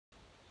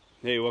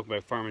Hey, welcome back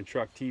to Farm and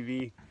Truck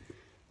TV.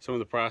 So I'm in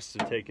the process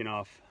of taking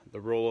off the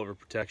rollover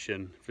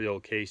protection for the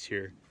old case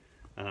here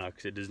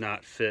because it does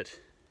not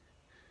fit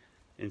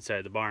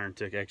inside the barn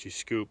to actually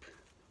scoop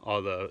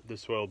all the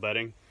soil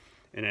bedding,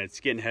 and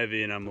it's getting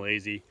heavy and I'm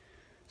lazy.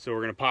 So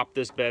we're gonna pop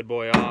this bad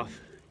boy off,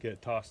 get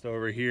it tossed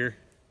over here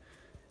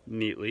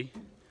neatly,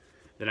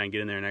 then I can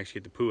get in there and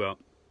actually get the poo out.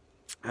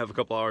 I have a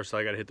couple hours, so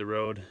I gotta hit the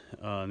road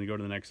and go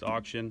to the next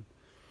auction.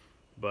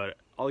 But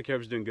all the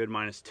calves are doing good,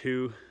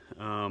 -2.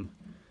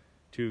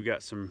 Two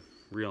got some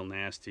real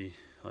nasty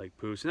like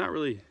poo. It's not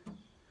really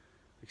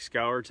like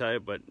scour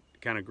type, but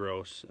kind of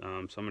gross. So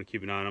I'm gonna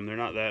keep an eye on them. They're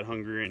not that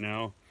hungry right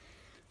now,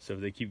 so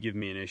if they keep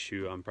giving me an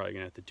issue, I'm probably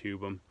gonna have to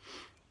tube them.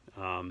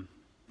 So I'm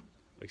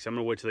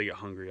gonna wait till they get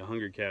hungry. A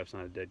hungry calf's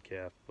not a dead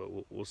calf, but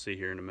we'll see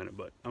here in a minute.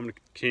 But I'm gonna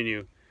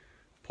continue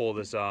pull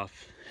this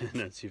off and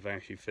then see if I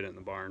actually fit it in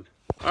the barn.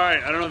 All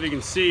right, I don't know if you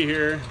can see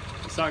here.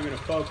 It's not gonna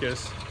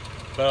focus,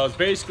 but I was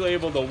basically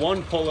able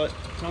to pull it,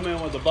 come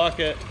in with the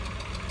bucket,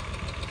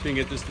 so you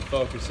can get this to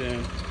focus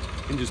in,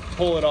 and just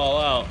pull it all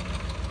out.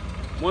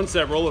 Once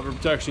that rollover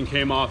protection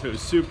came off, it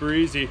was super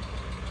easy.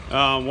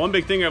 One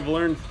big thing I've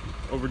learned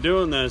over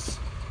doing this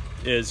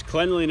is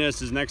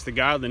cleanliness is next to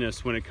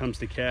godliness when it comes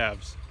to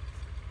calves.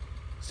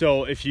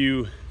 So if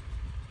you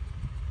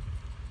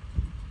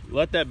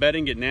let that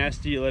bedding get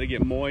nasty, let it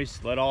get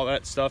moist, let all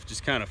that stuff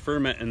just kind of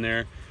ferment in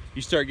there,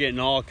 you start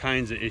getting all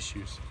kinds of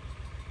issues,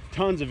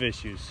 tons of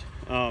issues.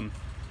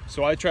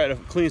 So I try to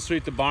clean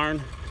sweep the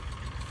barn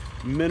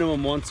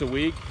minimum once a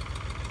week,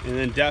 and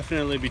then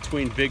definitely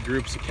between big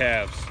groups of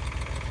calves.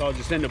 So I'll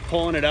just end up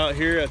pulling it out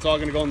here. It's all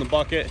gonna go in the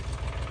bucket,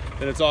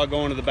 then it's all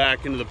going to the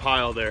back into the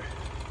pile there.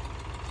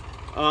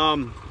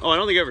 Oh, I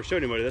don't think I ever showed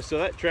anybody this. So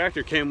that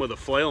tractor came with a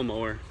flail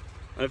mower. I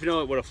don't know if you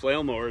know what a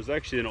flail mower is. It's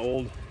actually an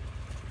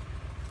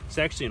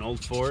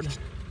old Ford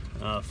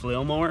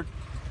flail mower,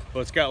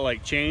 but it's got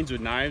like chains with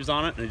knives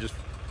on it, and it just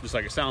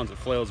like it sounds, it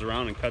flails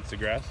around and cuts the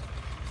grass.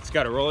 It's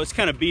got a roll. It's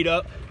kind of beat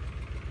up,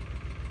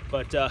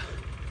 but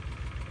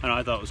I don't know,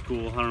 I thought it was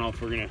cool. I don't know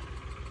if we're gonna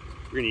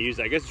use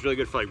it. I guess it's really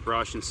good for like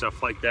brush and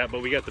stuff like that,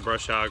 but we got the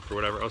brush hog for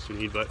whatever else we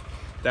need. But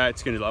I'm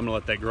gonna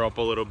let that grow up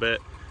a little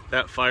bit.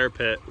 That fire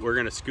pit, we're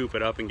gonna scoop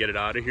it up and get it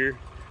out of here,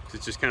 because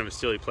it's just kind of a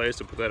silly place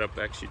to put that up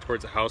actually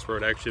towards the house where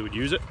it actually would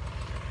use it.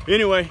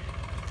 Anyway,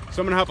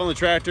 so I'm gonna hop on the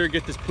tractor,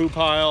 get this poo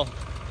pile,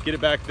 get it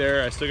back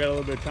there. I still got a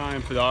little bit of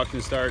time for the auction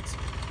starts.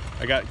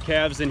 I got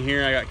calves in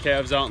here, I got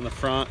calves out in the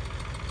front,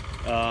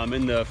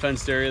 in the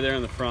fenced area there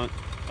in the front.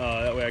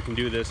 That way I can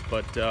do this,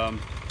 but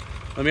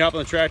let me hop on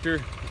the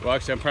tractor. Well,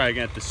 actually, I'm probably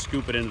gonna have to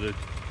scoop it into the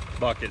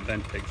bucket and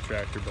then take the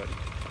tractor, but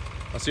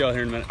I'll see y'all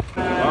here in a minute.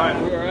 All right,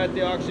 we are at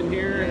the auction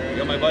here. I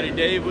got my buddy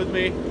Dave with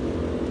me.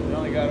 We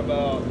only got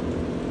about,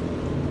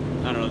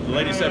 I don't know, the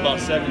lady said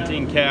about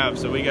 17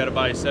 calves, so we got to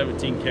buy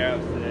 17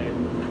 calves today.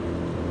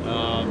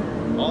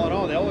 All in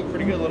all, they all look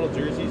pretty good little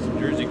jerseys, some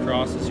jersey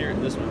crosses here.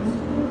 This one's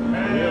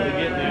really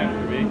getting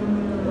after me,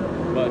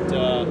 but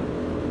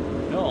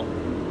no,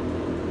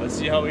 let's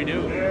see how we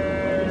do.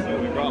 So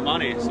we brought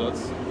money, so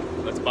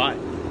let's buy.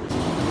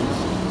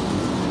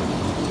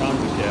 Tons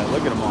of calves.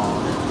 Look at them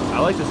all. I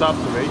like this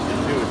observation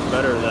too. It's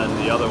better than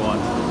the other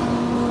ones.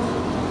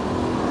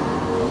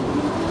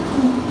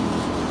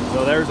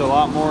 So there's a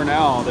lot more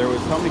now. There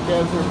was how many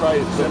calves there?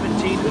 Probably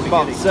 17. There's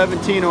about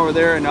 17 over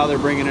there, and now they're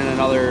bringing in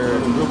another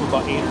group of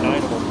about 8 or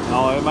 9 of them.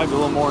 No, it might be a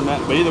little more than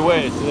that. But either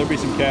way, so there'll be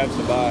some calves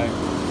to buy.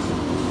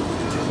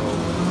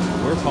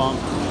 So we're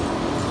pumped.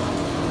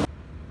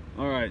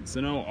 All right,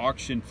 so no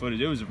auction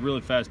footage. It was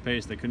really fast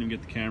paced. I couldn't even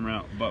get the camera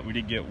out, but we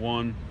did get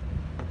one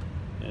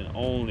and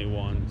only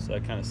one, so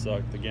that kind of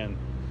sucked. Again,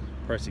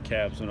 price of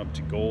calves went up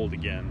to gold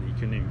again. You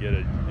couldn't even get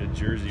a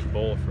Jersey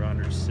bull for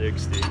under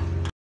 60.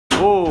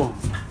 Oh,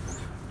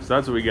 so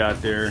that's what we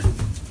got there.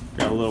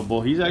 Got a little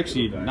bull. He's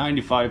actually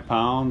 95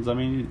 pounds. I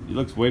mean, he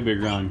looks way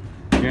bigger on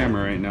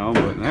camera right now,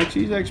 but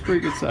actually he's actually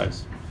pretty good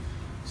size.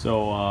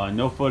 So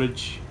no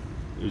footage.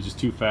 It was just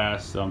too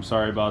fast, so I'm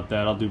sorry about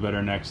that. I'll do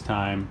better next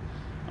time.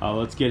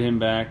 Let's get him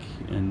back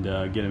and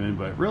get him in.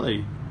 But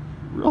really,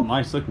 real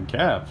nice looking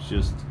calves.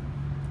 Just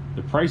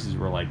the prices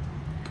were like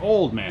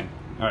gold, man.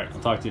 All right, I'll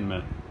talk to you in a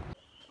minute.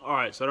 All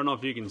right, so I don't know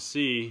if you can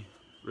see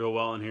real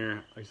well in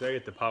here. Like I said, I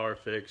get the power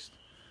fixed,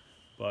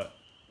 but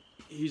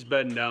he's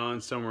bedding down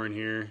somewhere in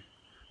here.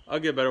 I'll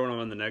get better when I'm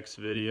on the next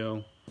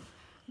video.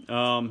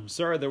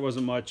 Sorry there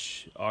wasn't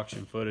much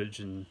auction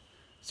footage, and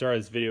sorry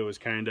this video was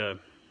kind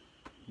of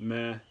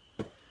meh,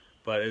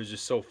 but it was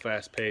just so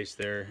fast paced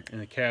there,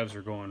 and the calves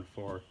are going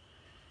for,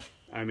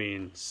 I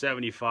mean,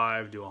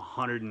 75 to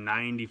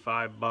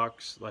 195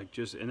 bucks, like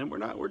just, and then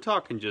we're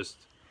talking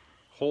just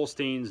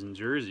Holsteins and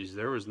jerseys.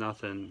 There was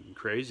nothing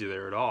crazy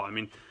there at all. I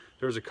mean,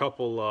 there was a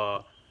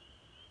couple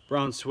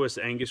brown Swiss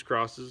Angus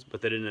crosses, but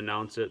they didn't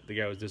announce it. The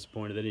guy was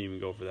disappointed. They didn't even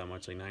go for that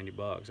much, like 90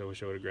 bucks. I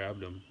wish I would have grabbed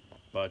them,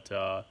 but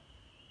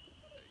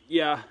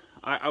yeah,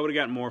 I would have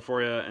gotten more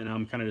for you, and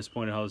I'm kind of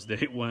disappointed how this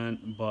date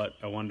went, but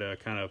I wanted to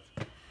kind of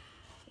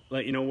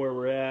let you know where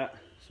we're at.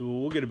 So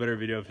we'll get a better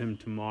video of him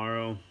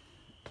tomorrow.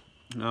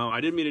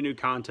 I did meet a new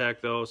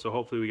contact though, so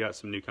hopefully we got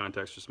some new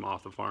contacts for some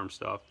off the farm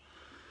stuff.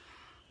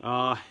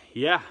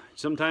 Yeah,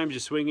 sometimes you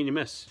swing and you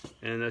miss,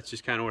 and that's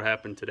just kind of what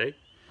happened today.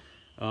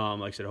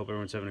 Like I said, I hope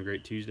everyone's having a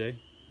great Tuesday,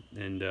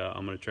 and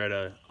I'm going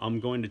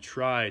to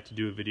try to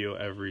do a video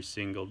every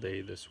single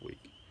day this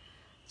week.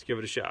 Let's give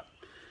it a shot.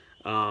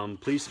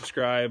 Please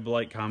subscribe,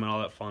 like, comment, all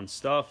that fun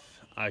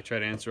stuff. I try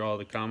to answer all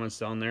the comments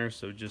down there,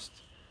 so just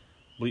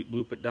bleep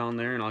bloop it down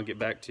there and I'll get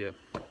back to you.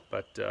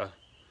 But yeah,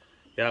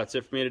 that's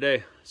it for me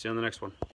today. See you on the next one.